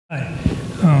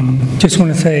Just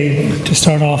want to say, to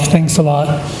start off, thanks a lot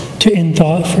to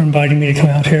InThought for inviting me to come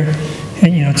out here.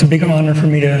 And it's a big honor for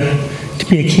me to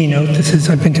be a keynote.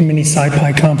 I've been to many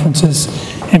SciPy conferences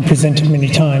and presented many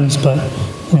times, but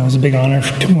it was a big honor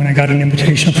when I got an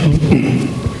invitation from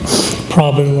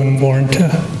Prabhu and Warren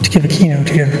to give a keynote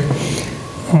here.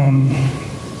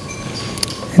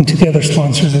 And to the other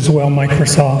sponsors as well,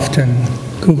 Microsoft and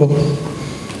Google.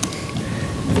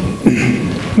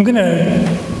 I'm going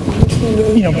to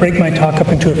break my talk up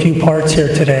into a few parts here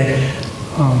today.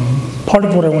 Part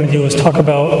of what I want to do is talk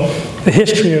about the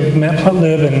history of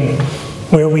matplotlib and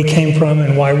where we came from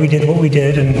and why we did what we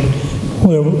did, and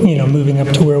where, moving up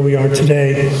to where we are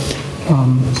today.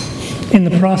 In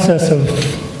the process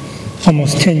of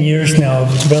almost 10 years now of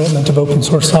development of open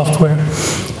source software,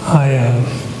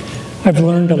 I've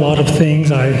learned a lot of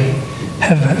things. I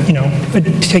have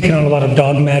taken on a lot of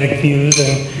dogmatic views,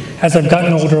 and as I've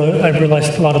gotten older, I've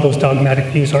realized a lot of those dogmatic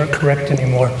views aren't correct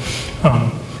anymore.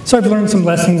 So I've learned some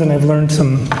lessons, and I've learned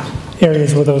some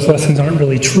areas where those lessons aren't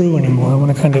really true anymore. I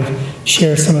want to kind of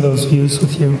share some of those views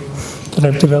with you that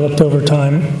I've developed over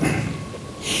time.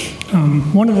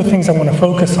 One of the things I want to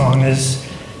focus on is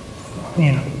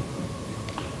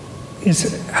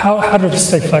how to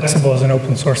stay flexible as an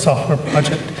open source software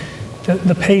project.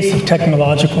 The pace of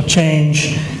technological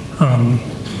change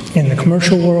in the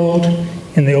commercial world,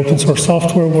 in the open source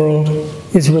software world,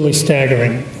 is really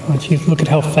staggering. If you look at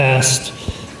how fast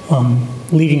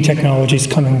leading technologies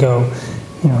come and go.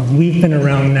 We've been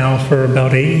around now for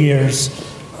about 8 years,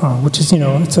 which is,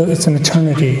 it's an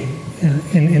eternity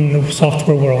in the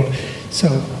software world. So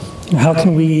how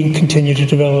can we continue to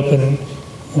develop and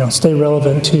stay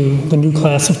relevant to the new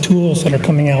class of tools that are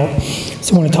coming out?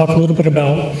 So I want to talk a little bit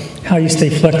about how you stay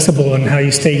flexible and how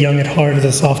you stay young at heart as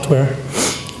a software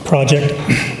project.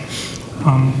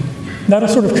 That'll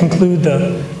sort of conclude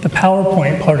the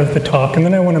PowerPoint part of the talk, and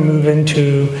then I want to move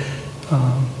into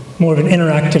more of an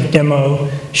interactive demo,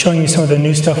 showing you some of the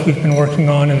new stuff we've been working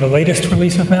on in the latest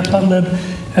release of matplotlib,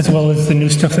 as well as the new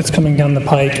stuff that's coming down the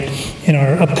pike in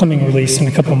our upcoming release in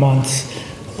a couple months.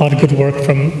 A lot of good work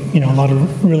from a lot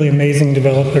of really amazing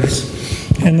developers.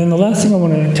 And then the last thing I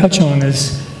want to touch on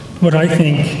is what I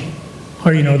think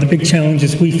are the big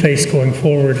challenges we face going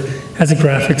forward as a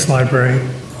graphics library.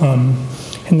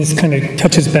 And this kind of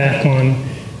touches back on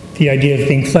the idea of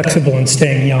being flexible and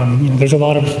staying young. There's a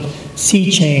lot of sea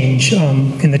change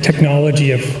in the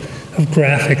technology of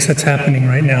graphics that's happening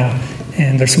right now.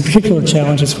 And there's some particular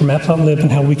challenges for matplotlib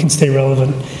and how we can stay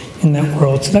relevant in that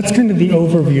world. So that's kind of the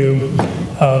overview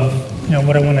of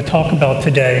what I want to talk about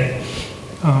today.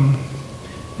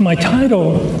 My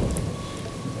title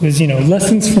was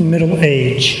Lessons from Middle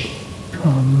Age.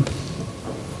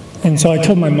 And so I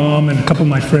told my mom and a couple of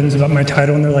my friends about my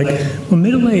title, and they're like, well,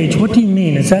 middle age, what do you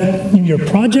mean? Is that your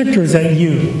project or is that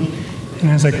you?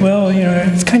 And I was like, well,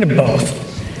 it's kind of both.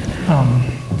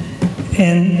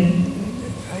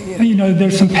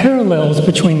 There's some parallels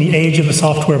between the age of a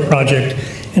software project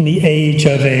and the age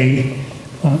of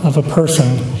a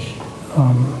person.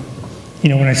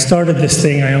 When I started this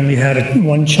thing, I only had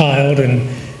one child and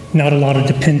not a lot of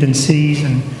dependencies,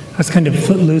 and I was kind of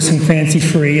footloose and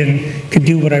fancy-free and could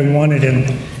do what I wanted.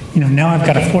 And now I've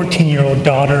got a 14-year-old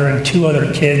daughter and 2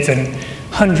 other kids and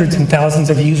hundreds and thousands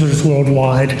of users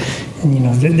worldwide.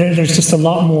 And there's just a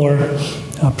lot more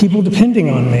people depending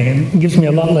on me, and it gives me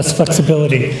a lot less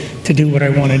flexibility to do what I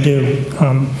want to do.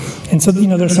 And so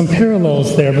there's some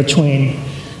parallels there between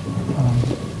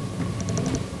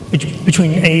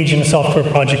age in a software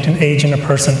project and age in a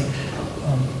person.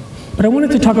 But I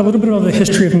wanted to talk a little bit about the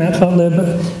history of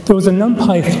matplotlib. There was a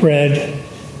NumPy thread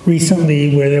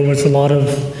recently where there was a lot of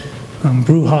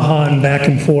brouhaha and back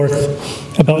and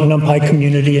forth about NumPy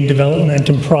community and development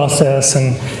and process,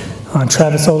 and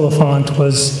Travis Oliphant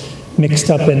was mixed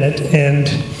up in it. And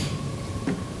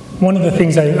one of the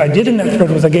things I did in that thread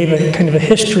was I gave a kind of a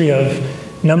history of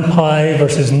NumPy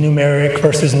versus numeric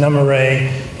versus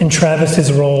numarray and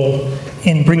Travis's role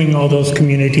in bringing all those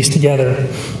communities together.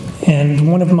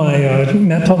 And one of my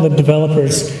matplotlib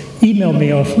developers emailed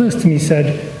me off list, and he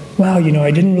said, wow,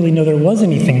 I didn't really know there was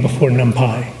anything before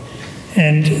NumPy.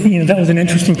 And that was an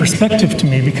interesting perspective to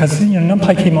me, because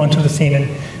NumPy came onto the scene in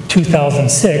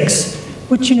 2006,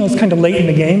 which is kind of late in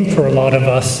the game for a lot of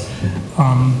us.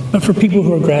 But for people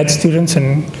who are grad students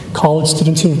and college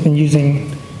students who have been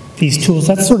using these tools,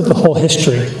 that's sort of the whole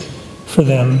history for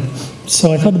them.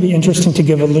 So I thought it'd be interesting to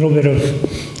give a little bit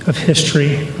of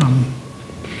history.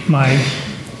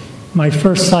 My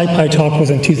first SciPy talk was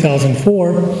in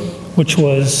 2004, which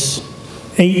was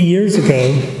 8 years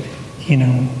ago. You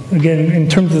know, again, in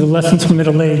terms of the lessons from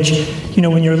middle age, you know,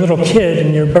 when you're a little kid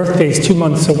and your birthday's 2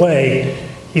 months away,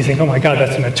 you think, oh my God,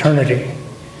 that's an eternity.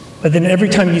 But then every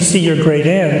time you see your great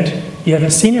aunt, you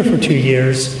haven't seen her for 2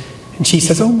 years, and she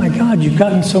says, oh my God, you've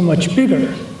gotten so much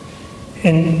bigger.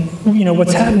 And, you know,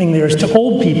 what's happening there is to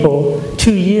old people,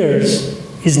 2 years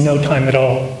is no time at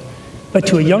all. But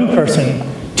to a young person,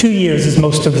 2 years is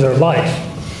most of their life.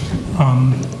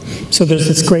 So there's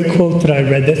this great quote that I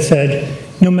read that said,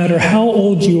 no matter how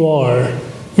old you are,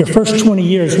 your first 20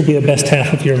 years will be the best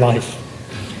half of your life.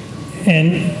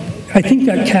 And I think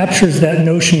that captures that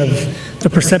notion of the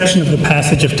perception of the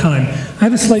passage of time. I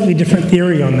have a slightly different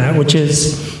theory on that, which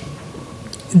is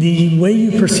the way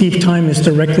you perceive time is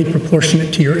directly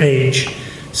proportionate to your age.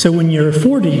 So when you're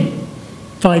 40,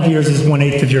 5 years is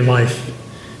 1/8 of your life.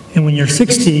 And when you're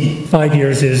 60, 5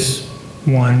 years is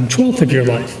 1/12 of your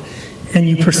life. And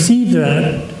you perceive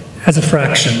that as a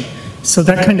fraction. So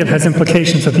that kind of has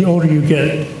implications that the older you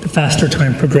get, the faster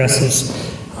time progresses.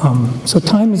 So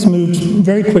time has moved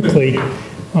very quickly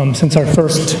since our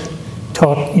first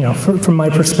talk, you know, from my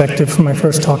perspective, from my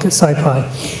first talk at SciPy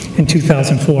in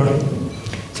 2004.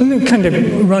 So I'm going to kind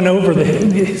of run over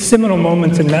the seminal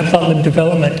moments in matplotlib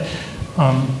development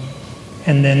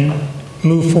and then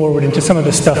move forward into some of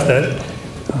the stuff that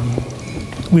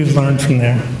we've learned from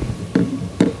there.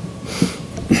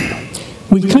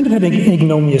 We kind of had an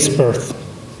ignominious birth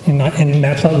in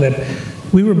matplotlib.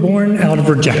 We were born out of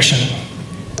rejection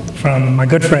from my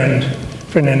good friend,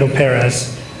 Fernando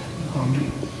Perez.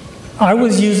 I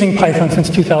was using Python since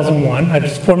 2001.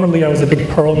 Formerly, I was a big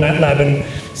Perl, MATLAB, and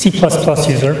C++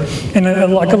 user.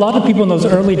 And like a lot of people in those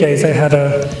early days, I had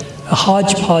a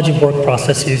hodgepodge of work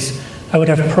processes. I would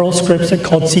have Perl scripts that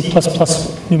called C++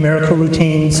 numerical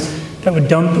routines that would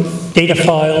dump data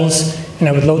files, and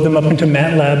I would load them up into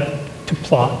MATLAB to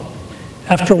plot.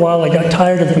 After a while, I got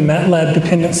tired of the MATLAB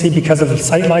dependency because of the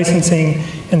site licensing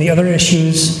and the other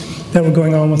issues that were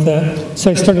going on with that. So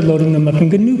I started loading them up in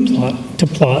GNU to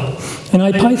plot. And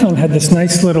IPython had this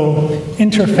nice little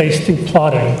interface to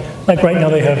plotting. Like right now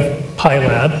they have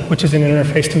PyLab, which is an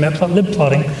interface to matplotlib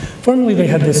plotting. Formerly they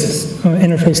had this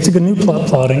interface to GNU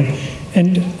plotting.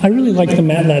 And I really liked the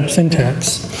MATLAB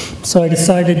syntax. So I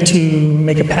decided to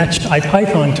make a patch to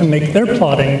IPython to make their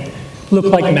plotting look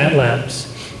like MATLAB's.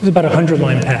 It was about a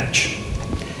 100-line patch.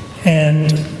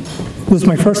 And it was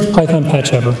my first Python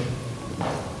patch ever.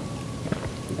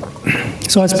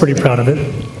 So I was pretty proud of it.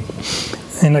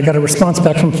 And I got a response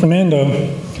back from Fernando,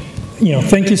 you know,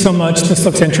 thank you so much, this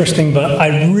looks interesting, but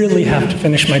I really have to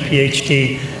finish my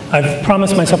PhD. I've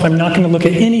promised myself I'm not going to look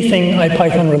at anything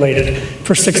IPython related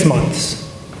for 6 months.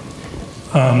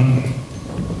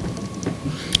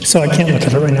 So I can't look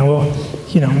at it right now. Well,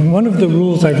 you know, one of the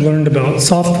rules I've learned about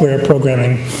software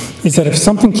programming is that if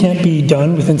something can't be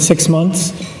done within 6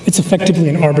 months, it's effectively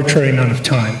an arbitrary amount of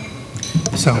time.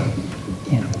 So,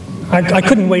 you know, I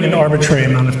couldn't wait an arbitrary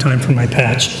amount of time for my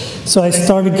patch. So I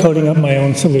started coding up my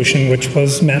own solution, which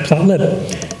was matplotlib.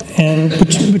 And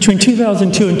between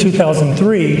 2002 and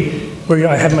 2003, where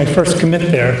I had my first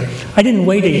commit there, I didn't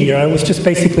wait a year. I was just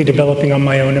basically developing on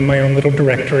my own in my own little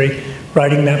directory,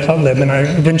 writing matplotlib, and I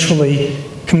eventually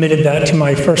committed that to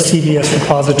my first CVS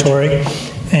repository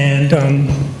and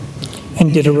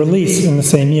did a release in the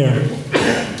same year,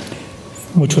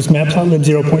 which was matplotlib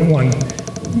 0.1.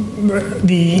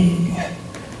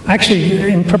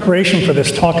 Actually, in preparation for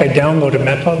this talk, I downloaded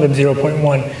matplotlib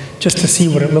 0.1 just to see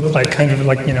what it looked like, kind of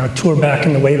like, you know, tour back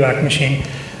in the Wayback Machine.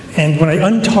 And when I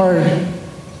untarred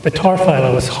the tar file,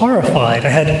 I was horrified. I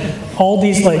had all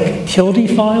these like tilde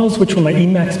files, which were my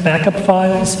Emacs backup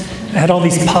files. I had all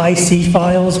these PyC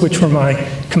files, which were my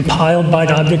compiled byte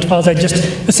object files. I just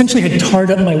essentially had tarred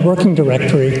up my working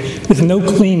directory with no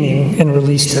cleaning and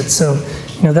released it. So,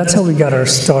 you know, that's how we got our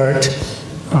start.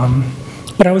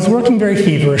 But I was working very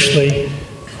feverishly,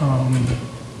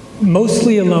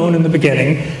 mostly alone in the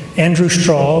beginning. Andrew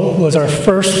Strahl was our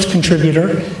first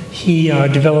contributor. He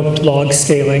developed log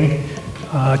scaling.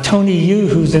 Tony Yu,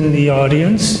 who's in the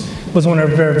audience, was one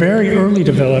of our very early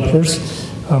developers,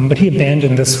 but he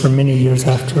abandoned this for many years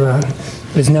after that.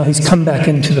 But now he's come back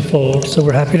into the fold, so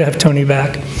we're happy to have Tony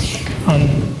back.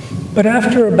 But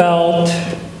after about,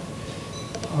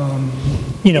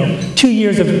 you know, 2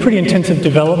 years of pretty intensive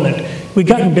development, we'd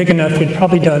gotten big enough, we'd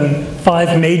probably done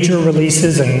 5 major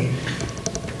releases and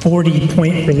 40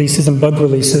 point releases and bug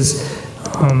releases.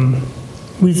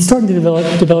 We started to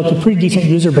develop a pretty decent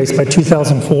user base by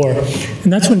 2004.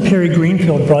 And that's when Perry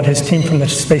Greenfield brought his team from the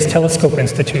Space Telescope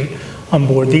Institute on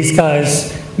board. These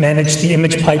guys manage the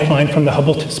image pipeline from the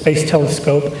Hubble Space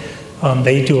Telescope.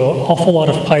 They do an awful lot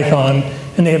of Python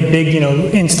and they have big,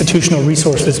 institutional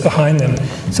resources behind them.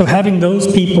 So having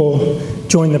those people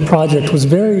join the project was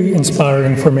very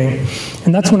inspiring for me.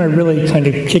 And that's when I really kind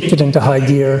of kicked it into high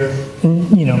gear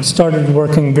and, started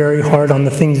working very hard on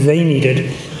the things they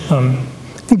needed. I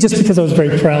think just because I was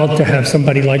very proud to have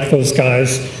somebody like those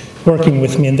guys working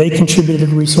with me, and they contributed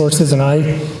resources, and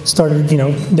I started,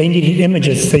 they needed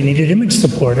images. They needed image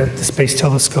support at the Space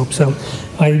Telescope. So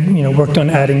I, worked on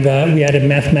adding that. We added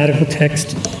mathematical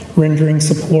text rendering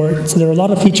support. So there are a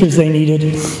lot of features they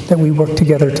needed that we worked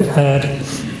together to add.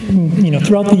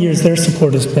 Throughout the years, their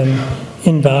support has been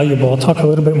invaluable. I'll talk a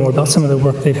little bit more about some of the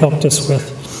work they've helped us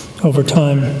with over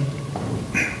time.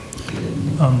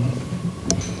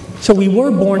 So we were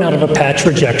born out of a patch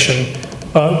rejection.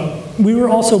 We were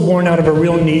also born out of a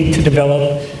real need to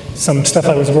develop some stuff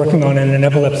I was working on in an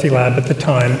epilepsy lab at the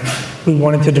time. We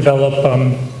wanted to develop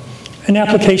an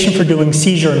application for doing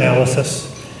seizure analysis,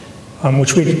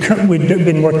 which we'd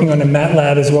been working on in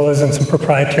MATLAB as well as in some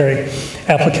proprietary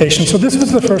applications. So this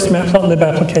was the first matplotlib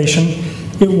application.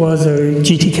 It was a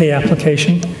GTK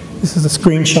application. This is a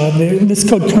screenshot. This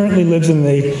code currently lives in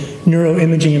the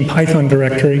neuroimaging in Python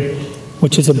directory,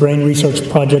 which is a brain research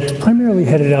project primarily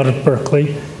headed out of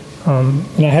Berkeley.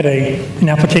 And I had an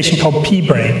application called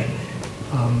pBrain,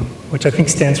 which I think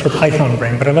stands for Python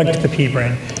brain, but I liked the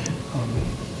pBrain.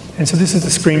 And so this is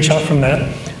a screenshot from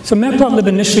that. So matplotlib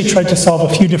initially tried to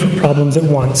solve a few different problems at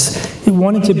once. It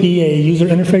wanted to be a user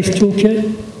interface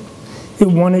toolkit. It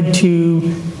wanted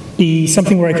to be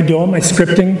something where I could do all my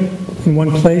scripting in one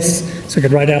place, so I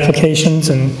could write applications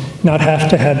and not have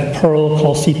to have Perl,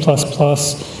 call C++,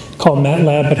 call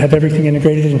MATLAB, but have everything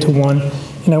integrated into one.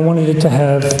 And I wanted it to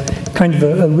have kind of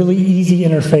a really easy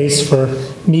interface for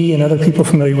me and other people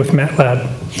familiar with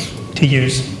MATLAB to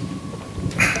use.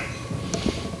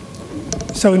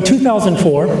 So in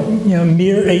 2004,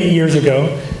 mere 8 years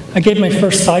ago, I gave my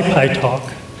first SciPy talk.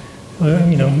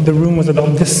 The room was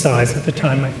about this size at the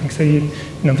time, I think. So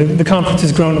the conference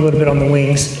has grown a little bit on the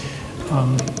wings.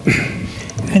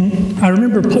 And I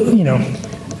remember,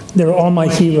 there were all my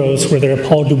heroes were there.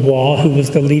 Paul Dubois, who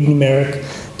was the lead numeric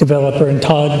developer, and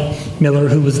Todd Miller,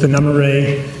 who was the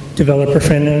NumArray developer,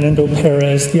 Fernando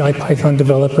Perez, the IPython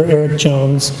developer, Eric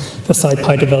Jones, the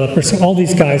SciPy developer. So all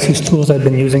these guys whose tools I've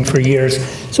been using for years.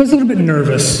 So I was a little bit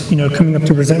nervous, coming up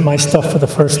to present my stuff for the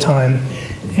first time.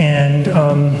 And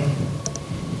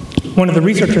one of the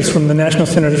researchers from the National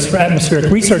Centers for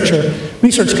Atmospheric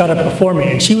Research got up before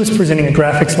me, and she was presenting a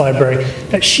graphics library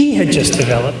that she had just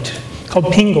developed called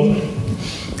Pingle.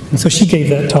 And so she gave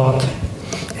that talk.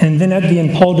 And then at the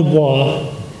end, Paul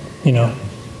Dubois,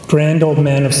 grand old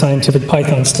man of scientific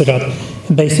Python, stood up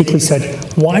and basically said,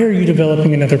 "Why are you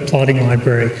developing another plotting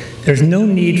library? There's no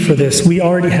need for this. We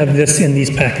already have this in these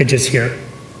packages here."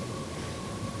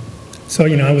 So,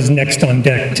 I was next on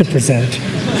deck to present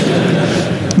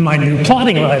my new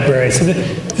plotting library. So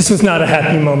this was not a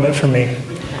happy moment for me.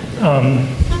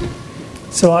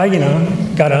 So I,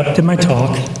 got up, did my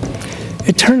talk.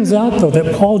 It turns out, though,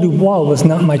 that Paul Dubois was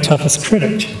not my toughest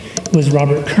critic. It was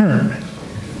Robert Kern.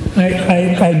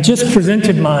 I just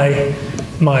presented my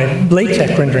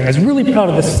LaTeX rendering. I was really proud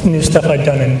of this new stuff I'd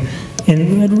done.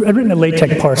 I'd written a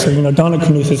LaTeX parser. Donna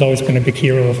Knuth has always been a big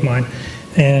hero of mine.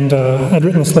 And I'd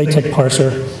written this LaTeX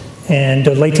parser and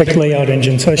a LaTeX layout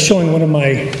engine. So I was showing one of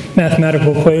my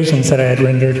mathematical equations that I had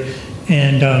rendered.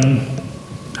 And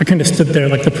I kind of stood there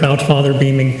like the proud father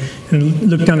beaming and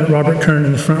looked down at Robert Kern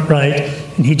in the front right,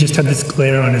 and he just had this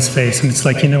glare on his face. And it's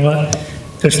like, you know what?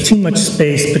 There's too much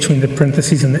space between the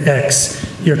parentheses and the X.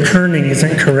 Your kerning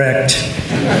isn't correct.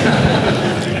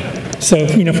 So,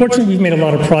 fortunately, we've made a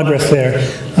lot of progress there.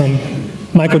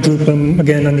 Michael Drupal,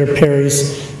 again, under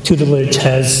Perry's tutelage,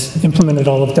 has implemented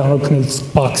all of Donald Knuth's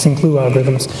boxing glue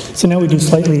algorithms. So now we do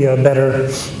slightly better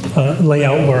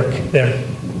layout work there.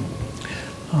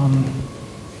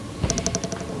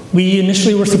 We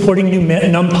initially were supporting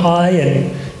NumPy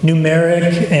and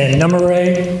numeric and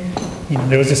NumArray.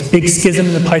 There was this big schism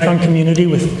in the Python community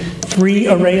with 3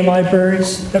 array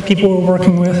libraries that people were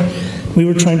working with. We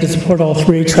were trying to support all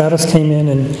 3. Travis came in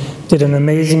and did an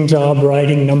amazing job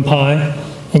writing NumPy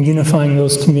and unifying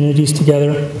those communities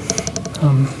together.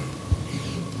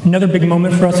 Another big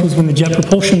moment for us was when the Jet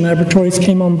Propulsion Laboratories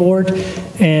came on board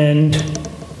and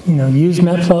used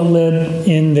matplotlib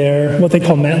in their, what they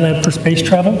call MATLAB for space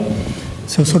travel.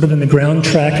 So sort of in the ground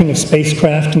tracking of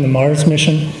spacecraft in the Mars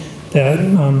mission, that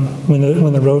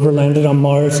when the rover landed on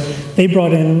Mars, they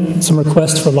brought in some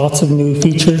requests for lots of new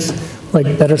features,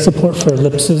 like better support for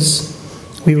ellipses.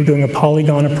 We were doing a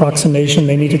polygon approximation.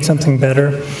 They needed something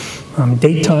better.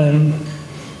 Date time,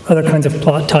 other kinds of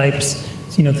plot types.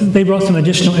 they brought some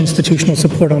additional institutional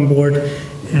support on board.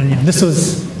 And this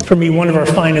was, for me, one of our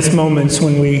finest moments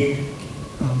when we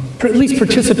at least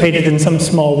participated in some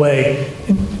small way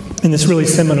in this really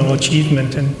seminal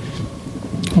achievement and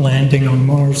landing on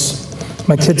Mars.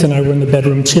 My kids and I were in the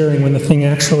bedroom cheering when the thing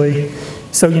actually,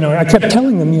 so, I kept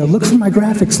telling them, look for my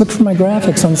graphics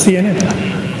on CNN.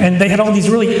 And they had all these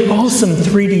really awesome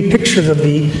 3D pictures of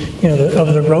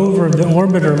of the rover, of the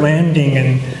orbiter landing,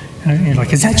 and you're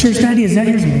like, is that yours, Daddy? Is that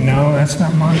yours? No, that's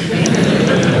not mine.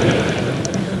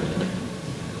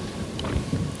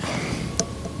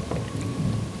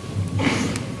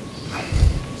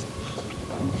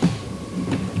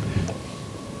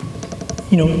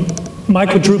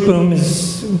 Michael Drupum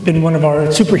has been one of our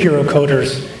superhero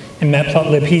coders in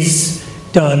matplotlib. He's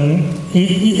done,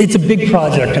 it's a big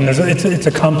project, and it's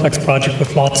a complex project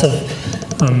with lots of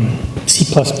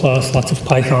C++, lots of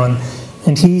Python.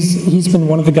 And he's been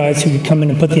one of the guys who would come in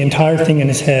and put the entire thing in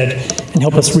his head and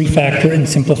help us refactor it and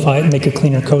simplify it and make a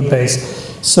cleaner code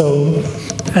base. So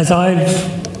as I've,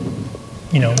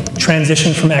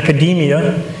 transitioned from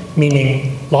academia,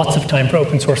 meaning lots of time for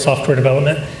open source software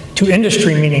development, to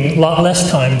industry, meaning a lot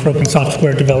less time for open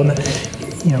software development,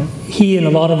 he and a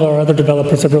lot of our other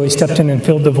developers have really stepped in and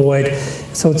filled the void.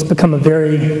 So it's become a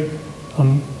very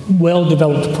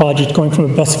well-developed project, going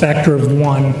from a bus factor of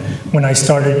 1 when I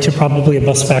started to probably a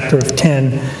bus factor of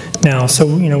 10 now. So,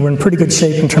 we're in pretty good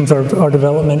shape in terms of our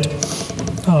development.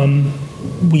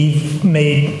 We've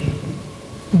made,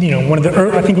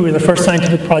 I think we were the first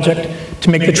scientific project to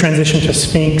make the transition to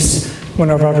Sphinx. One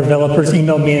of our developers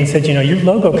emailed me and said, your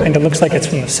logo kind of looks like it's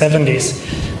from the 70s,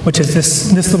 which is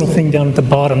this little thing down at the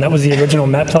bottom. That was the original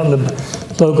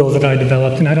matplotlib logo that I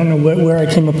developed. And I don't know where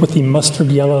I came up with the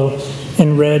mustard yellow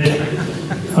and red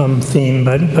theme,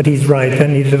 but he's right. That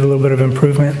needed a little bit of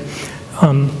improvement.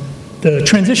 The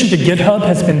transition to GitHub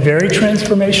has been very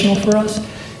transformational for us.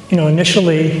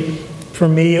 Initially, for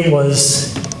me, it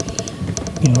was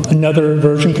another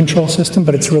version control system,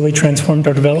 but it's really transformed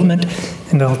our development,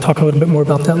 and I'll talk a little bit more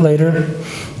about that later.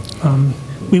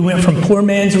 We went from poor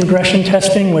man's regression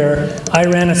testing, where I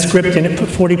ran a script and it put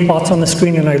 40 plots on the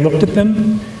screen and I looked at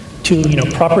them, to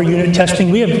proper unit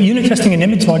testing. Unit testing in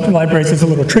image libraries is a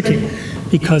little tricky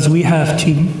because we have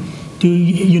to do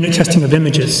unit testing of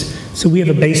images. So we have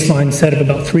a baseline set of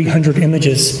about 300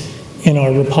 images in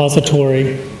our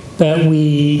repository that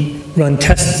we run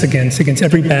tests against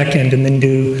every backend, and then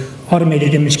do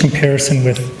automated image comparison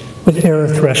with error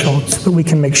thresholds so that we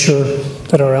can make sure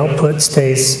that our output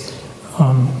stays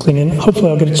clean. And hopefully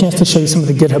I'll get a chance to show you some of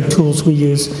the GitHub tools we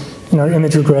use in our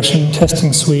image regression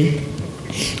testing suite.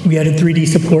 We added 3D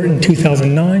support in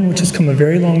 2009, which has come a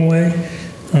very long way.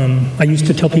 I used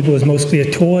to tell people it was mostly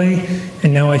a toy,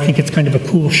 and now I think it's kind of a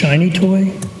cool, shiny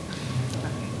toy.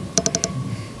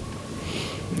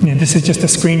 This is just a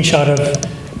screenshot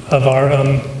of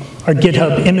our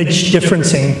GitHub image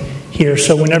differencing here.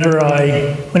 So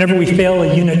whenever we fail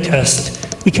a unit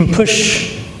test, we can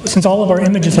push, since all of our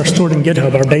images are stored in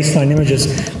GitHub, our baseline images,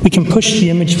 we can push the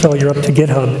image failure up to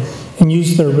GitHub and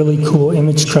use their really cool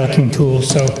image tracking tool.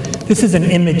 So this is an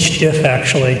image diff,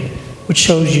 actually, which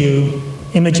shows you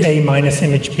image A minus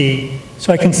image B.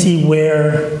 So I can see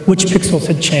which pixels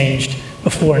had changed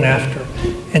before and after.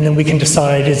 And then we can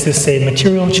decide, is this a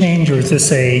material change, or is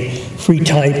this a free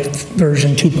type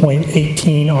version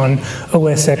 2.18 on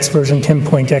OS X version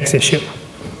 10.x issue?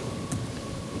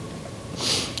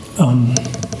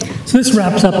 So this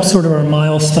wraps up sort of our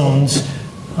milestones.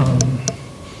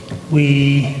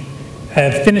 We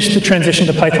have finished the transition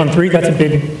to Python 3. That's a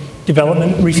big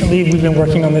development recently. We've been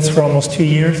working on this for almost 2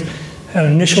 years.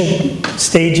 Initial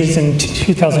stages in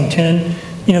 2010.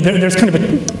 There's kind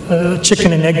of a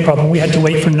chicken and egg problem. We had to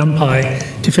wait for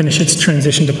NumPy to finish its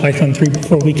transition to Python 3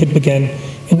 before we could begin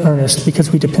in earnest,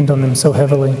 because we depend on them so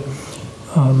heavily.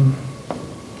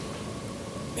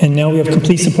 And now we have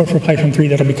complete support for Python 3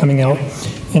 that'll be coming out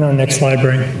in our next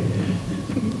library.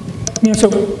 So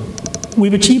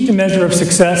we've achieved a measure of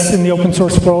success in the open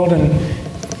source world, and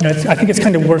I think it's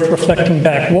kind of worth reflecting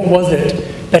back. What was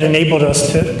it that enabled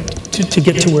us to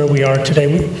get to where we are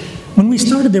today? When we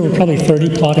started, there were probably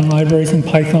 30 plotting libraries in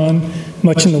Python,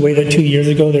 much in the way that 2 years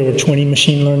ago there were 20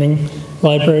 machine learning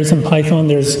libraries in Python.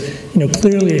 There's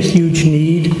clearly a huge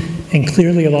need, and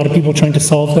clearly a lot of people trying to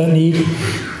solve that need.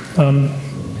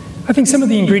 I think some of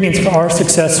the ingredients for our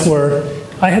success were,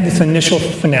 I had this initial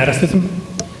fanaticism,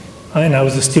 and I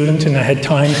was a student, and I had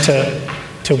time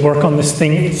to work on this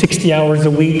thing 60 hours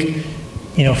a week,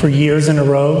 for years in a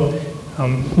row.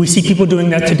 We see people doing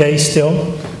that today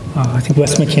still. I think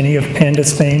Wes McKinney of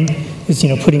Pandas fame is,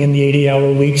 putting in the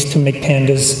 80-hour weeks to make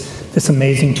Pandas this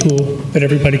amazing tool that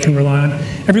everybody can rely on.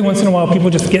 Every once in a while, people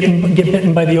just get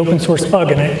bitten by the open source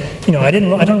bug, and I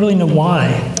don't really know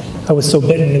why I was so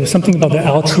bitten. It was something about the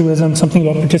altruism, something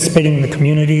about participating in the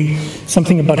community,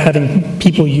 something about having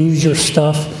people use your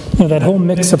stuff. That whole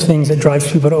mix of things that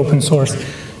drives people to open source.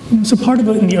 So part of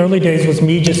it in the early days was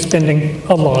me just spending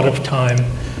a lot of time.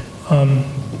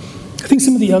 I think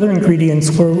some of the other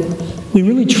ingredients were we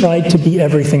really tried to be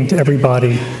everything to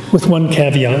everybody, with one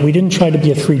caveat. We didn't try to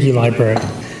be a 3D library.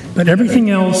 But everything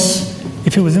else,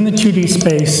 if it was in the 2D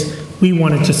space, we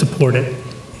wanted to support it.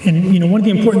 And one of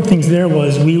the important things there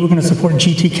was we were going to support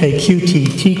GTK, Qt,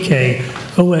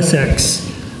 TK, OS X,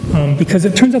 because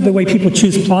it turns out the way people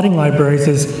choose plotting libraries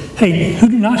is, hey,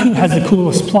 not who has the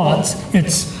coolest plots,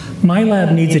 it's my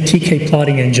lab needs a TK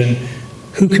plotting engine,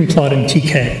 who can plot in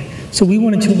TK? So we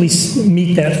wanted to at least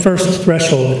meet that first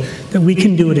threshold that we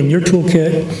can do it in your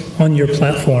toolkit, on your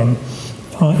platform,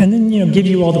 and then give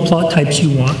you all the plot types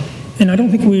you want. And I don't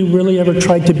think we really ever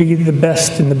tried to be the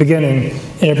best in the beginning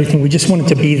at everything. We just wanted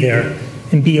to be there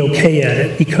and be okay at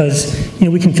it, because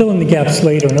we can fill in the gaps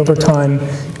later, and over time,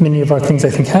 many of our things I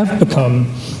think have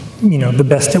become the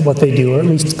best at what they do, or at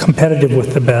least competitive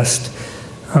with the best.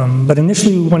 But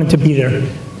initially we wanted to be there.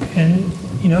 And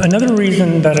another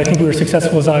reason that I think we were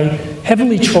successful is I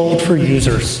heavily trolled for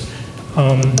users.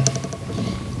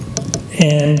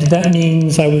 And that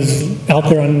means I was out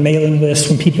there on mailing lists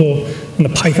when people on the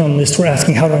Python list were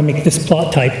asking, how do I make this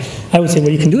plot type? I would say,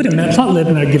 well, you can do it in matplotlib,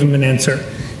 and I'd give them an answer.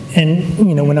 And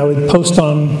when I would post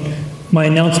on my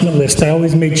announcement list, I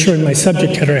always made sure in my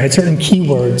subject header I had certain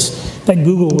keywords that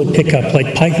Google would pick up,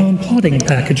 like Python plotting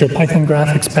package or Python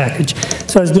graphics package.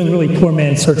 So I was doing really poor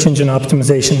man's search engine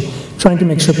optimization, trying to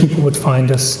make sure people would find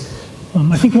us.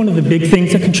 I think one of the big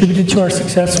things that contributed to our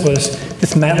success was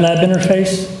this MATLAB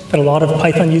interface that a lot of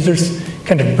Python users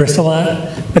kind of bristle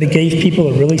at, but it gave people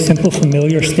a really simple,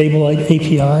 familiar, stable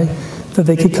API that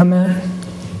they could come at.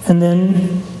 And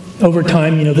then over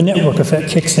time, the network effect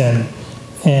kicks in,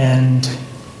 and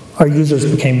our users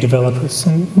became developers,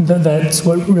 and that's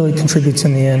what really contributes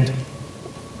in the end.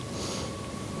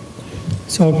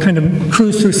 So I'll kind of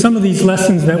cruise through some of these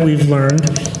lessons that we've learned.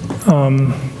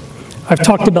 I've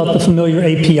talked about the familiar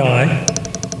API,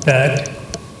 that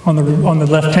on the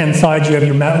left-hand side you have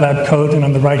your MATLAB code, and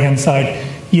on the right-hand side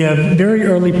you have very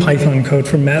early Python code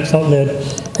from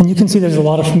matplotlib, and you can see there's a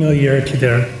lot of familiarity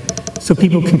there. So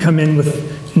people can come in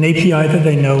with an API that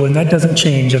they know, and that doesn't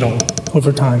change at all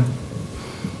over time.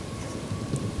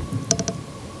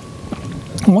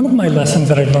 One of my lessons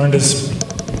that I've learned is,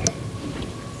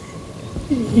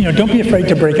 don't be afraid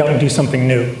to break out and do something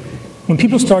new. When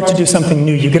people start to do something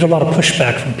new, you get a lot of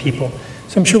pushback from people.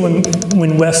 So I'm sure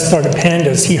when Wes started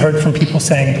Pandas, he heard from people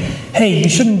saying, hey, you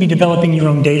shouldn't be developing your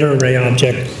own data array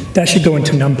object. That should go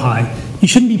into NumPy. You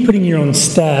shouldn't be putting your own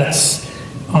stats.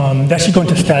 That should go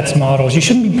into stats models. You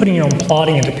shouldn't be putting your own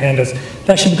plotting into Pandas.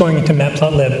 That should be going into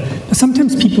matplotlib. But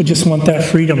sometimes people just want that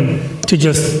freedom to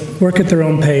just work at their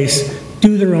own pace,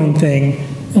 do their own thing,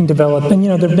 and develop. And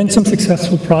there have been some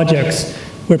successful projects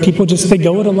where people they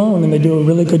go it alone and they do a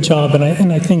really good job. And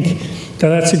I think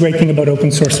that's the great thing about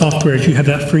open source software, is you have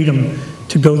that freedom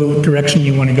to go the direction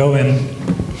you want to go in.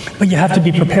 But you have to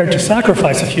be prepared to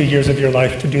sacrifice a few years of your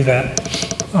life to do that.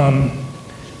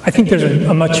 I think there's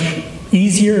a much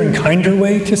easier and kinder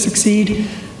way to succeed,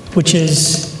 which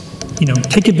is,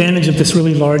 take advantage of this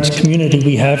really large community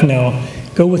we have now.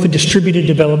 Go with a distributed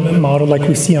development model like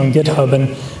we see on GitHub. And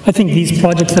I think these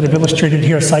projects that I've illustrated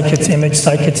here, Scikits Image,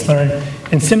 Scikits Learn,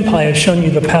 and SymPy have shown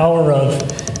you the power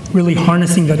of really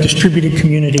harnessing that distributed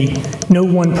community. No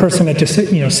one person had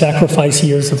to sacrifice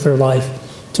years of their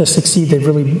life to succeed. They've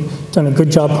really done a good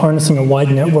job harnessing a wide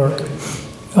network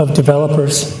of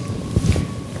developers.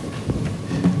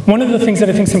 One of the things that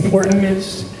I think is important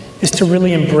is to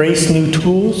really embrace new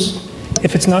tools.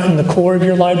 If it's not in the core of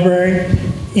your library,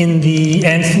 in the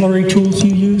ancillary tools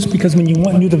you use, because when you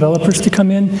want new developers to come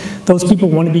in, those people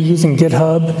want to be using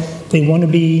GitHub. They want to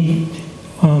be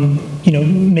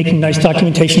making nice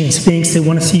documentation in Sphinx. They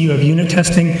want to see you have unit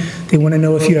testing. They want to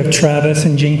know if you have Travis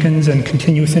and Jenkins and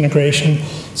continuous integration.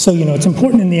 So it's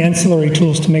important in the ancillary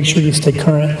tools to make sure you stay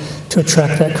current, to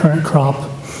attract that current crop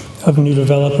of new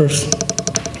developers.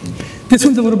 This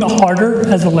one's a little bit harder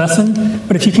as a lesson,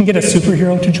 but if you can get a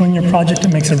superhero to join your project,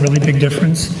 it makes a really big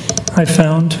difference. I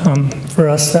found, for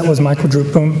us, that was Michael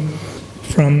Drupal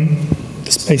from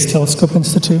the Space Telescope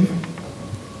Institute.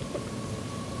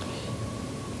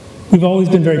 We've always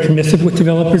been very permissive with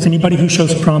developers. Anybody who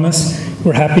shows promise,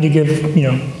 we're happy to give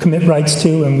commit rights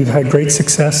to, and we've had great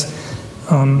success.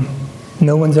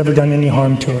 No one's ever done any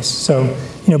harm to us. So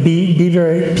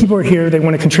people are here, they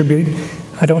want to contribute.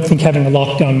 I don't think having a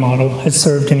lockdown model has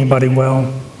served anybody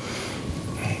well.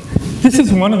 This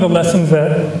is one of the lessons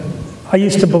that I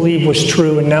used to believe was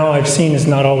true, and now I've seen is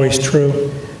not always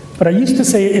true. But I used to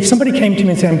say, if somebody came to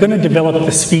me and said, I'm going to develop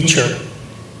this feature,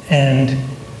 and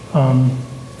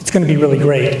it's going to be really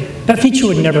great, that feature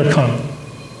would never come.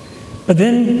 But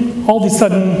then, all of a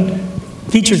sudden,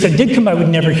 features that did come I would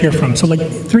never hear from. So like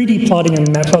 3D plotting in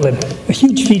matplotlib, a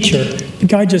huge feature. The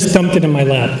guy just dumped it in my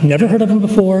lap. Never heard of him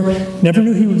before, never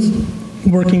knew he was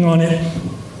working on it.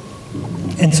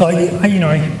 And so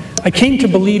I came to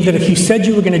believe that if you said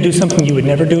you were going to do something, you would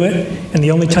never do it, and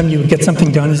the only time you would get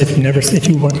something done is if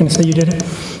you weren't going to say you did it.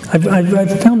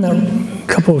 I've found that a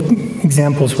couple of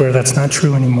examples where that's not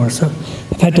true anymore, so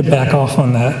I've had to back off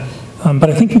on that. But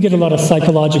I think we get a lot of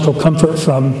psychological comfort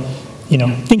from,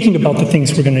 thinking about the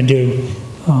things we're going to do.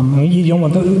 You don't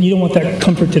want that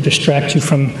comfort to distract you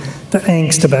from the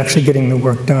angst of actually getting the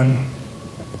work done.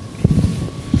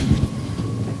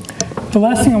 The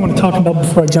last thing I want to talk about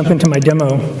before I jump into my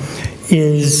demo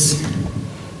is,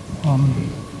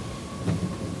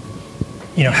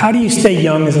 how do you stay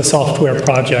young as a software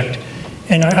project?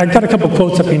 And I've got a couple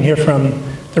quotes up in here from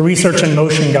the Research in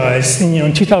Motion guys. And,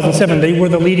 in 2007, they were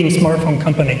the leading smartphone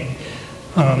company.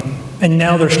 And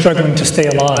now they're struggling to stay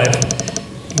alive.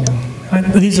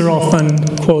 These are all fun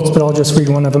quotes, but I'll just read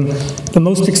one of them. The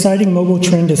most exciting mobile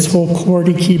trend is full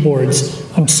QWERTY keyboards.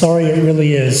 I'm sorry, it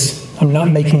really is. I'm not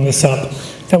making this up.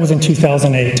 That was in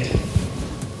 2008.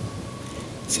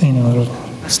 So, a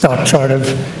little stock chart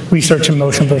of Research in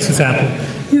Motion versus Apple.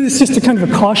 It's just a kind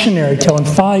of a cautionary tale. In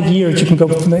 5 years, you can go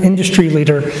from the industry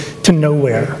leader to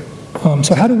nowhere.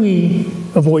 So how do we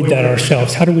avoid that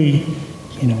ourselves? How do we,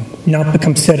 not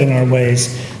become set in our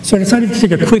ways? So I decided to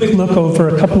take a quick look over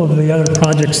a couple of the other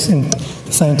projects in the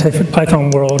scientific Python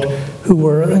world who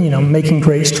were, making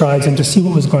great strides, and to see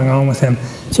what was going on with them.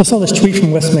 So I saw this tweet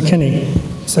from Wes McKinney.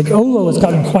 It's like, Olo has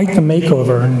gotten quite the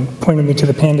makeover, and pointed me to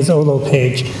the Pandas Olo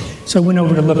page. So I went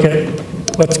over to look at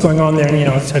what's going on there, and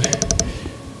it said,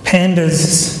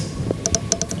 Pandas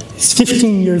is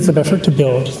 15 years of effort to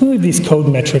build. So they have these code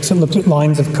metrics. It looked at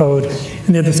lines of code, and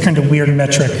they have this kind of weird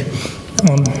metric.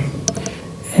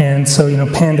 And so,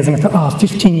 Pandas, and I thought,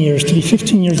 15 years, to be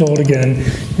 15 years old again,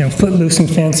 footloose and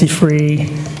fancy-free,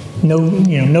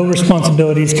 no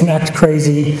responsibilities, can act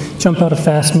crazy, jump out of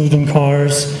fast-moving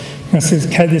cars. So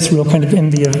I had this real kind of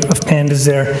envy of Pandas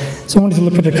there. So I wanted to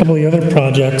look at a couple of the other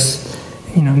projects.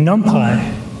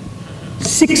 NumPy,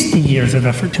 60 years of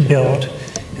effort to build.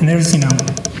 And there's,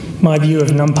 my view of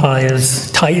NumPy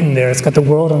is Titan there. It's got the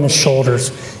world on its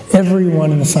shoulders.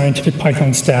 Everyone in the scientific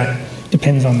Python stack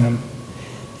depends on them.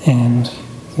 And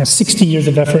 60 years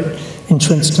of effort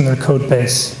entrenched in their code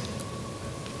base.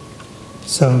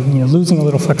 So, losing a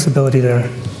little flexibility there.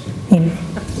 And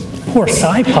poor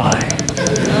SciPy.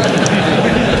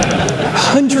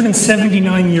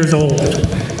 179 years old,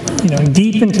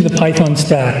 deep into the Python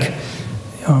stack.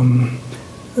 And,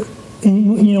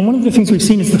 one of the things we've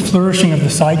seen is the flourishing of the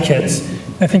sidekits.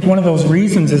 I think one of those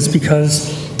reasons is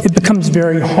because it becomes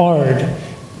very hard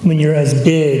when you're as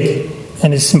big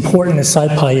and as important as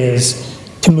SciPy is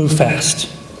to move fast.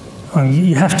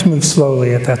 You have to move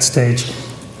slowly at that stage.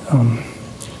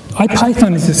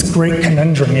 IPython is this great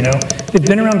conundrum, They've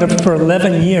been around for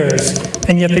 11 years,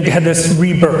 and yet they've had this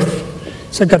rebirth.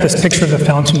 So I've got this picture of the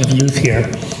Fountain of Youth here.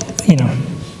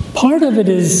 Part of it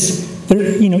is,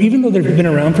 even though they've been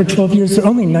around for 12 years, they're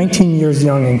only 19 years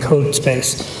young in code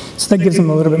space. So that gives them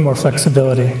a little bit more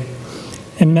flexibility.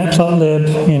 And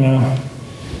matplotlib,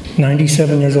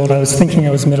 97 years old. I was thinking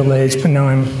I was middle-aged, but now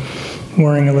I'm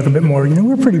worrying a little bit more.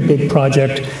 We're a pretty big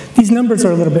project. These numbers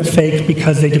are a little bit fake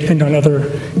because they depend on other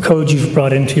code you've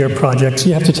brought into your project, so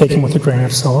you have to take them with a grain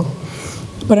of salt.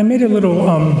 But I made a little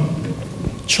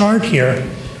chart here,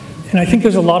 and I think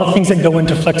there's a lot of things that go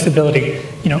into flexibility.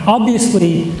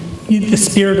 Obviously, the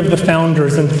spirit of the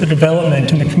founders and the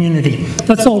development and the community,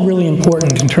 that's all really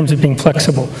important in terms of being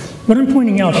flexible. What I'm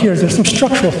pointing out here is there's some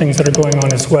structural things that are going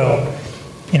on as well.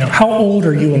 How old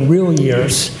are you in real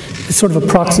years? It's sort of a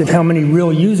proxy of how many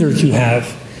real users you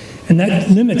have. And that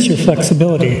limits your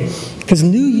flexibility, because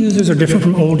new users are different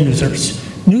from old users.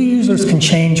 New users can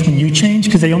change when you change,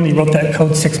 because they only wrote that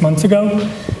code 6 months ago.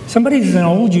 Somebody who's an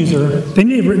old user, they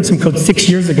may have written some code 6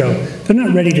 years ago. They're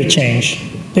not ready to change.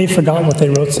 They forgot what they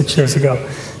wrote 6 years ago.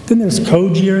 Then there's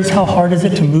code years. How hard is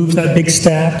it to move that big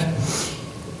stack?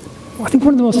 I think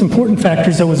one of the most important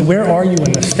factors, though, is where are you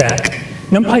in the stack?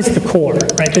 NumPy's the core,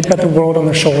 right? They've got the world on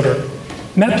their shoulder.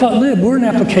 Matplotlib, we're an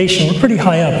application. We're pretty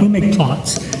high up. We make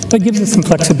plots. That gives us some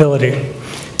flexibility.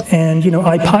 And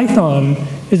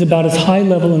IPython is about as high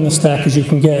level in the stack as you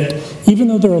can get. Even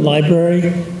though they're a library,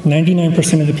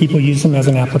 99% of the people use them as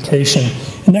an application.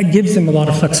 And that gives them a lot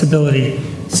of flexibility.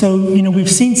 So,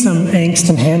 we've seen some angst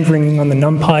and hand-wringing on the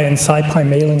NumPy and SciPy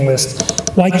mailing list.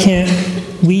 Why can't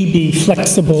we be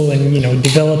flexible and,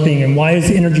 developing, and why is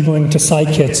the energy going to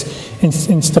scikits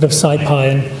instead of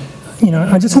SciPy? And,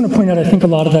 I just want to point out, I think a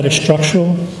lot of that is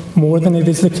structural, more than it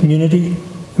is the community,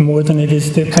 and more than it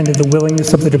is the kind of the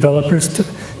willingness of the developers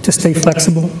to stay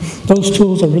flexible. Those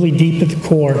tools are really deep at the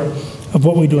core of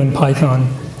what we do in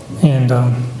Python, and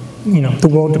the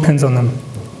world depends on them.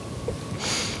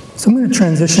 So I'm going to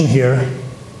transition here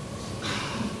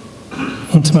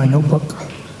into my notebook.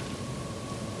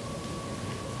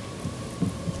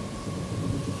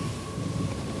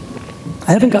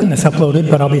 I haven't gotten this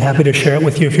uploaded, but I'll be happy to share it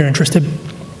with you if you're interested.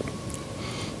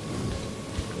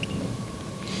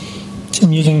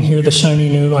 I'm using here the shiny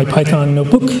new IPython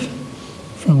notebook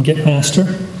from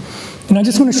Gitmaster. And I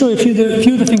just want to show you a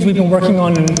few of the things we've been working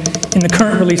on in the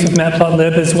current release of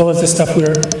matplotlib, as well as the stuff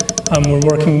we're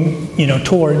working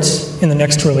towards in the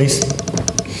next release.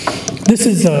 This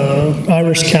is an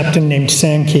Irish captain named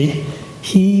Sankey.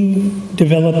 He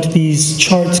developed these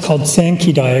charts called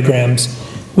Sankey diagrams,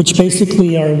 which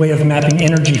basically are a way of mapping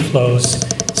energy flows.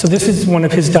 So this is one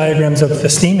of his diagrams of the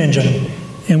steam engine.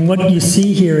 And what you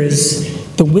see here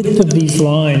is the width of these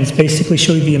lines basically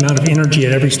show you the amount of energy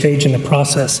at every stage in the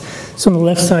process. So on the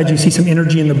left side, you see some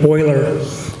energy in the boiler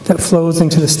that flows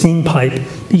into the steam pipe.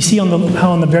 You see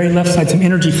how on the very left side, some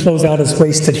energy flows out as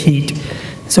wasted heat.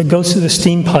 So it goes through the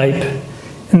steam pipe.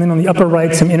 And then on the upper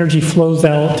right, some energy flows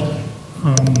out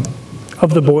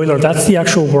of the boiler. That's the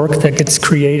actual work that gets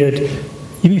created.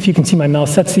 If you can see my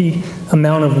mouse, that's the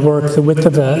amount of work, the width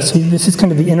of that. So this is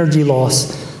kind of the energy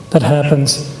loss that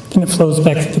happens, and it flows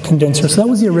back to the condenser. So that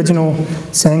was the original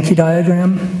Sankey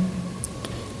diagram.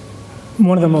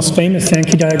 One of the most famous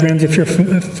Sankey diagrams, if you're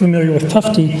familiar with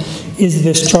Tufte, is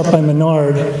this chart by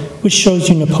Menard, which shows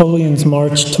you Napoleon's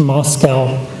march to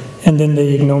Moscow and then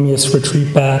the ignominious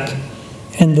retreat back.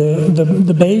 And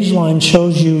the beige line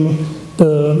shows you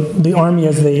the army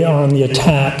as they are on the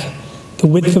attack. The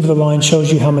width of the line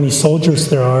shows you how many soldiers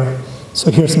there are. So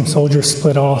here's some soldiers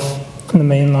split off from the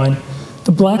main line.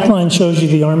 The black line shows you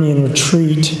the army in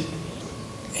retreat,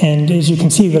 and as you can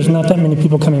see, there's not that many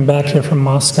people coming back here from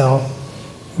Moscow.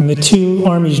 And the two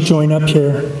armies join up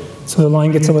here, so the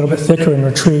line gets a little bit thicker in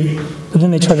retreat, but then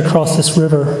they try to cross this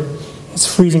river. It's a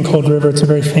freezing cold river, it's a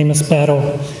very famous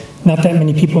battle. Not that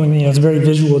many people, it's very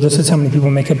visual. This is how many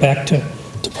people make it back to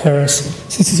Paris.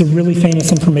 So this is a really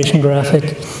famous information graphic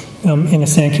in a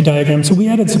Sankey diagram. So we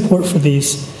added support for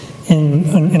these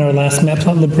in our last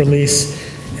matplotlib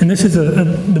release. And this is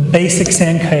the basic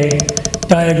Sankey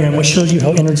diagram, which shows you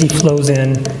how energy flows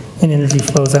in and energy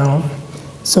flows out.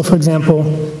 So for example,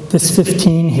 this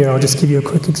 15 here, I'll just give you a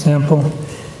quick example.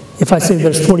 If I say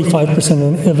there's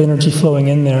 45% of energy flowing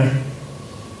in there,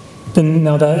 then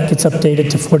now that gets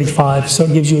updated to 45, so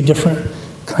it gives you a different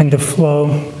kind of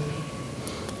flow.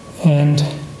 And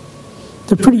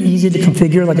they're pretty easy to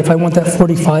configure. Like if I want that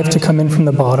 45 to come in from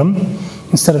the bottom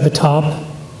instead of the top,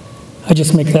 I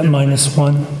just make that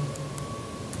 -1.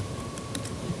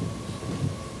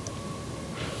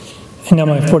 And now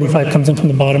my 45 comes in from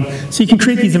the bottom. So you can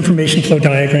create these information flow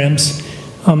diagrams.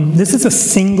 This is a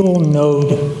single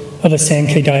node of a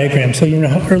Sankey diagram. So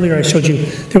earlier I showed you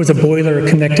there was a boiler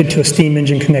connected to a steam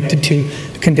engine connected to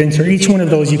a condenser. Each one of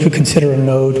those you could consider a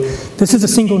node. This is a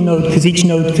single node because each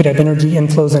node could have energy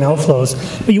inflows and outflows.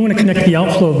 But you want to connect the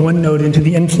outflow of one node into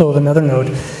the inflow of another node.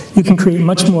 You can create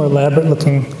much more elaborate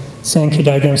looking Sankey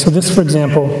diagram. So this, for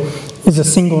example, is a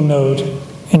single node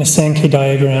in a Sankey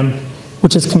diagram,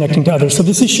 which is connecting to others. So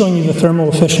this is showing you the thermal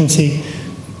efficiency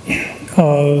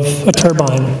of a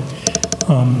turbine,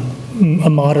 a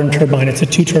modern turbine. It's a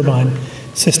 2-turbine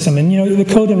system. And the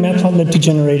code in matplotlib to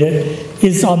generate it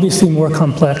is obviously more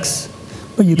complex,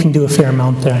 but you can do a fair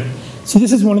amount there. So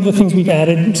this is one of the things we've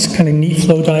added, just kind of neat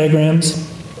flow diagrams.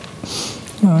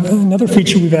 Another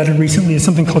feature we've added recently is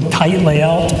something called tight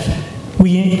layout.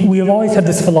 We have always had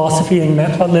this philosophy in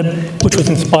matplotlib, which was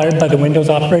inspired by the Windows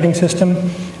operating system,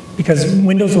 because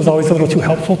Windows was always a little too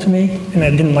helpful to me, and I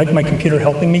didn't like my computer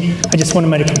helping me. I just wanted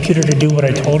my computer to do what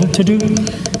I told it to do.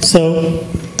 So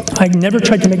I never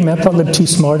tried to make matplotlib too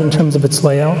smart in terms of its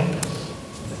layout.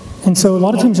 And so a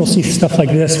lot of times you'll see stuff like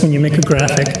this when you make a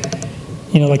graphic,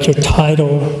 like your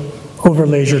title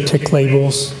overlays your tick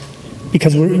labels,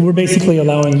 because we're basically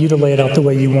allowing you to lay it out the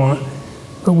way you want.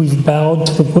 But we've bowed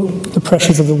to the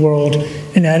pressures of the world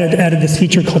and added this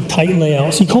feature called tight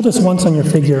layout. So you call this once on your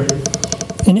figure,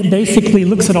 And it basically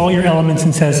looks at all your elements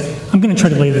and says, I'm going to try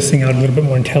to lay this thing out a little bit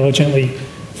more intelligently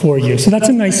for you. So that's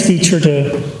a nice feature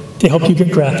to help you get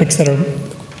graphics that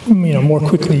are more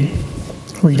quickly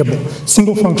readable.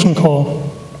 Single function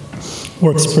call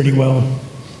works pretty well.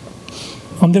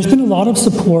 There's been a lot of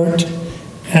support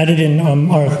added in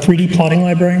our 3D plotting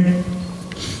library.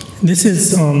 This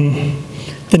is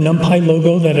the NumPy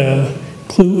logo that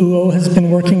Clue Uo has been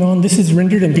working on. This is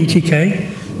rendered in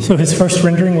BTK. So his first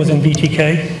rendering was in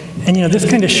BTK. And this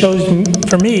kind of shows,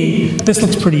 for me, this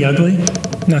looks pretty ugly.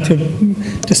 Not to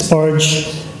disparage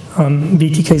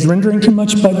BTK's rendering too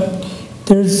much, but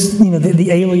there's the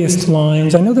aliased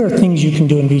lines. I know there are things you can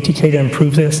do in BTK to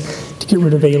improve this, to get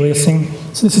rid of aliasing.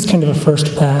 So this is kind of a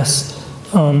first pass.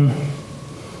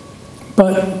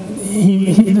 But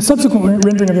the subsequent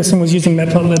rendering of this thing was using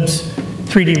matplotlib's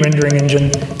 3D rendering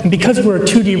engine. And because we're a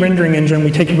 2D rendering engine,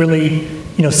 we take really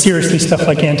seriously stuff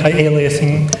like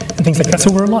anti-aliasing and things like that.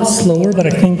 So we're a lot slower, but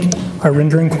I think our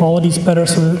rendering quality is better.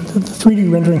 So the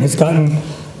 3D rendering has gotten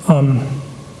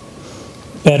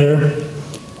better.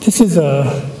 This is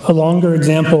a longer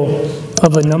example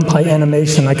of a NumPy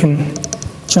animation. I can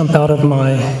jump out of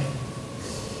my,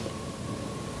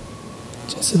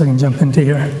 just see if I can jump into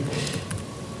here.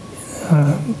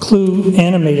 Clue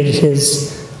animated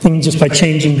his thing just by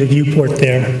changing the viewport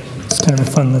there. It's kind of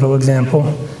a fun little example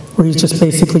where he's just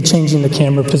basically changing the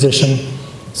camera position.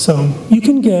 So you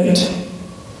can get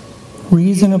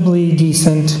reasonably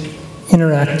decent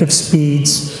interactive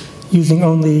speeds using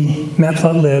only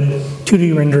matplotlib,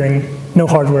 2D rendering, no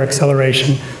hardware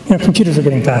acceleration. Computers are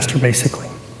getting faster, basically.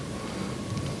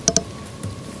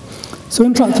 So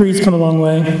Mplot3 has come a long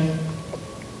way.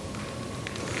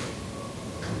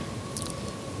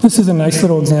 This is a nice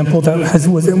little example that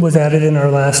was added in our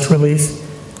last release.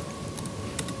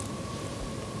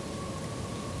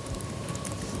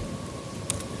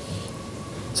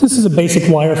 So this is a basic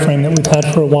wireframe that we've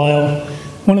had for a while.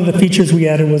 One of the features we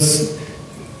added was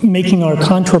making our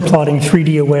contour plotting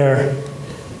 3D aware.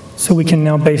 So we can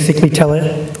now basically tell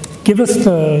it, give us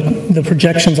the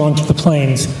projections onto the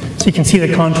planes. So you can see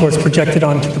the contours projected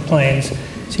onto the planes.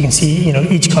 So you can see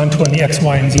each contour in the X,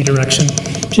 Y, and Z direction.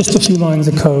 Just a few lines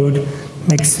of code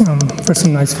makes for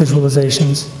some nice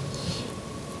visualizations.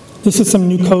 This is some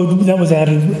new code that was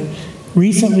added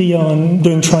recently on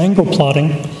doing triangle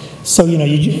plotting. So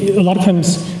a lot of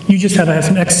times you just have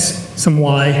some X, some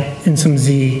Y, and some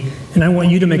Z, and I want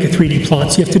you to make a 3D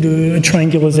plot. So you have to do a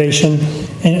triangulation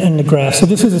and the graph. So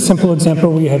this is a simple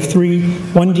example where you have three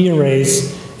 1D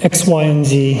arrays, X, Y, and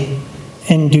Z,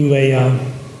 and do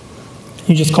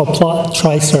you just call plot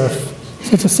trisurf.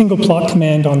 So it's a single plot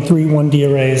command on three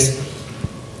 1D arrays,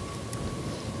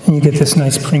 and you get this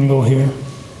nice Pringle here.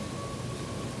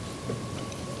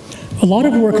 A lot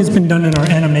of work has been done in our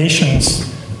animations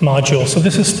module. So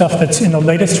this is stuff that's in the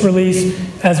latest release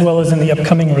as well as in the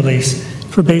upcoming release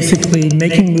for basically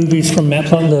making movies from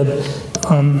matplotlib.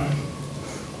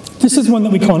 This is one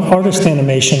that we call an artist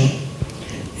animation.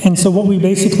 And so what we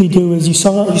basically do is you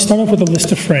start off with a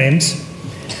list of frames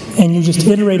and you just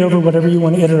iterate over whatever you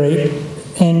want to iterate,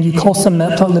 and you call some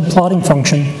matplotlib plotting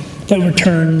function that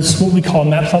returns what we call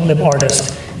matplotlib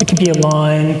artist. It could be a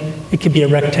line, it could be a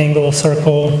rectangle, a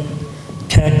circle,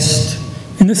 text.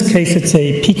 In this case, it's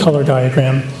a p-color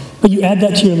diagram, but you add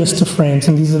that to your list of frames,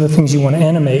 and these are the things you want to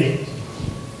animate.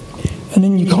 And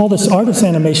then you call this artist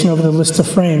animation over the list of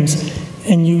frames,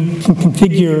 and you can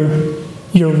configure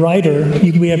your writer.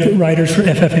 We have writers for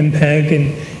FFmpeg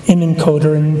and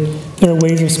mencoder, and there are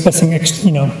ways of specifying,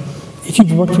 if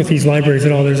you've worked with these libraries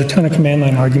at all, there's a ton of command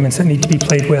line arguments that need to be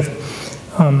played with.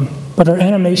 But our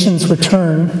animations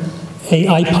return a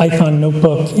IPython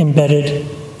notebook embedded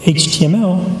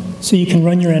HTML, so you can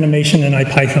run your animation in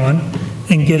IPython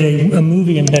and get a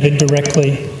movie embedded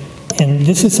directly. And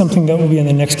this is something that will be in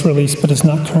the next release, but it's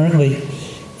not currently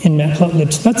in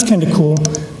matplotlib. So that's kind of cool.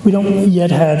 We don't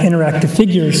yet have interactive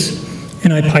figures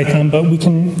in IPython, but we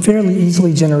can fairly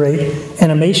easily generate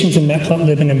animations in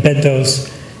matplotlib and embed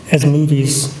those as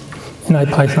movies in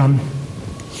IPython.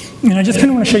 And I just kind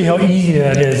of want to show you how easy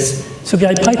that is. So the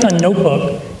IPython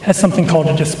notebook has something called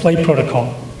a display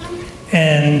protocol.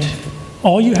 And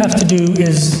all you have to do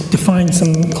is define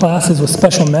some classes with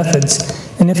special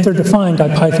methods, and if they're defined,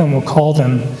 IPython will call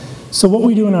them. So what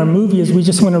we do in our movie is we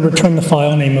just want to return the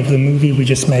file name of the movie we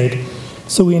just made.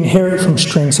 So we inherit from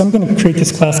strings. So I'm going to create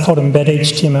this class called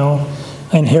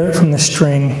embed.html. I inherit from the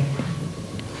string,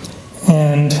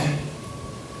 and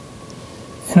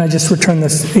I just return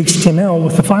this HTML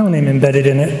with the file name embedded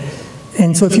in it.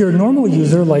 And so if you're a normal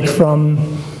user, like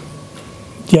from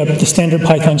the standard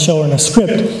Python shell or in a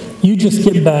script, you just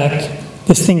get back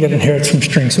this thing that inherits from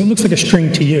strings. So it looks like a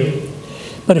string to you.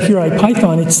 But if you're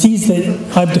IPython, it sees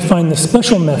that I've defined the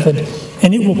special method,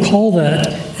 and it will call that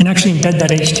and actually embed that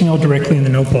HTML directly in the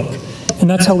notebook. And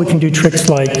that's how we can do tricks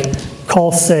like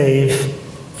call save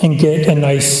and get a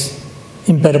nice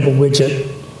embeddable widget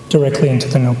directly into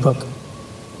the notebook.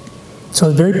 So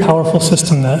a very powerful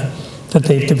system that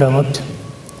they've developed.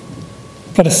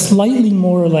 Got a slightly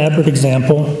more elaborate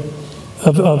example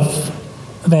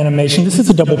of animation. This is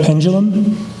a double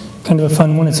pendulum, kind of a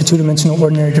fun one. It's a two-dimensional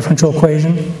ordinary differential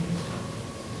equation.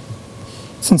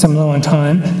 Since I'm low on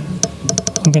time,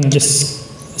 I'm going to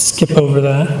just skip over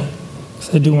that,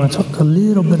 because I do want to talk a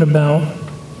little bit about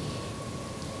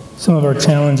some of our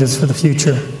challenges for the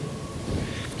future.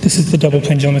 This is the double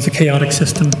pendulum. It's a chaotic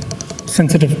system,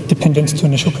 sensitive dependence to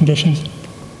initial conditions.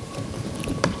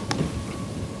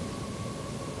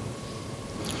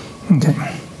 Okay.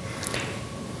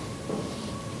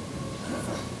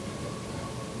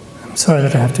 I'm sorry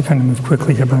that I have to kind of move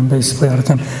quickly here, but I'm basically out of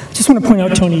time. I just want to point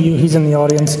out Tony Yu, he's in the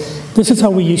audience. This is how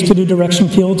we used to do direction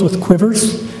fields with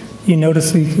quivers. You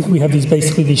notice we have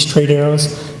basically these straight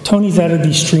arrows. Tony's added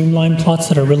these streamline plots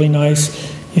that are really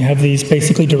nice. You have these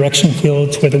basically direction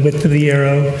fields where the width of the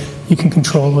arrow you can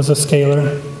control as a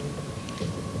scalar.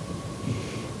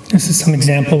 This is some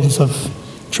examples of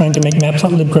trying to make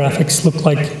matplotlib graphics look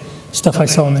like stuff I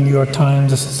saw in the New York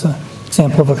Times. This is an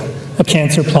example of a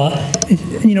cancer plot.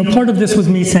 You know, part of this was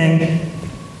me saying,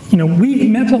 you know,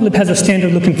 matplotlib has a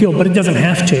standard look and feel, but it doesn't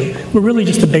have to. We're really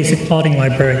just a basic plotting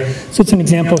library. So it's an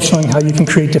example of showing how you can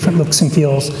create different looks and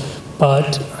feels.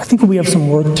 But I think we have some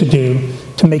work to do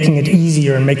to making it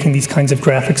easier and making these kinds of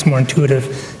graphics more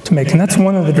intuitive to make. And that's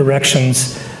one of the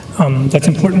directions that's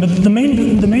important. But the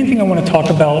main thing I want to talk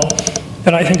about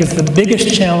that I think is the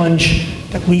biggest challenge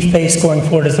that we face going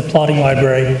forward as a plotting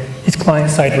library is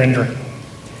client-side rendering.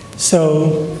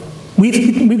 So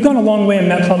we've gone a long way in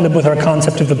matplotlib with our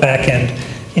concept of the back end.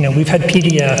 You know, we've had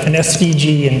PDF and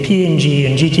SVG and PNG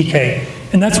and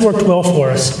GTK, and that's worked well for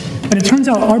us. But it turns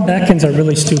out our backends are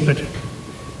really stupid.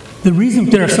 The reason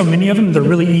there are so many of them, they're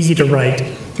really easy to write.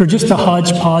 They're just a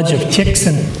hodgepodge of ticks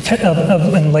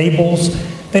and labels.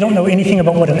 They don't know anything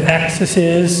about what an axis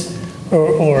is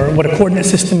or what a coordinate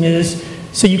system is.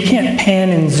 So you can't pan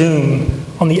and zoom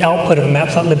on the output of a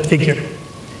matplotlib figure.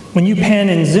 When you pan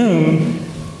and zoom,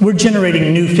 we're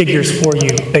generating new figures for you,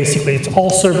 basically. It's all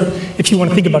if you want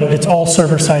to think about it, it's all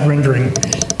server-side rendering.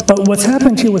 But what's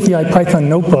happened here with the IPython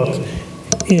notebook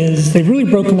is they've really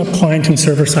broken up client and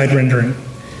server-side rendering.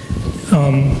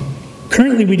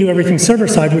 Currently, we do everything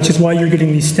server-side, which is why you're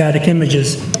getting these static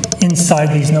images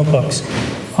inside these notebooks.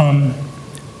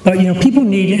 But you know, people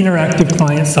need interactive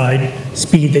client-side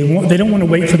speed. They don't want to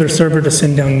wait for their server to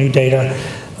send down new data.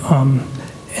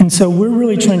 And so we're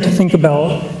really trying to think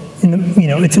about, you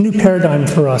know, it's a new paradigm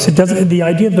for us. The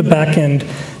idea of the back end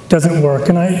doesn't work.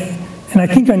 And I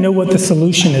think I know what the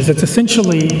solution is. It's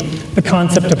essentially the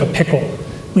concept of a pickle.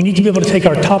 We need to be able to take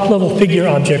our top-level figure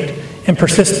object and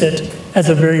persist it as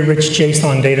a very rich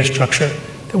JSON data structure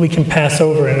that we can pass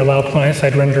over and allow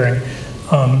client-side rendering.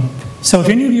 So if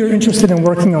any of you are interested in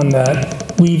working on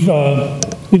that, we've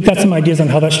got some ideas on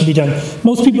how that should be done.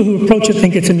 Most people who approach it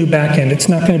think it's a new backend. It's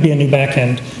not going to be a new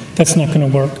backend. That's not going to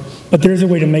work. But there's a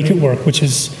way to make it work, which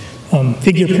is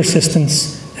figure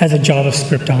persistence as a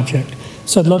JavaScript object.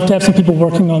 So I'd love to have some people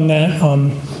working on that.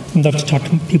 I'd love to talk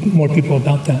to more people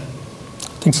about that.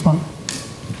 Thanks a lot.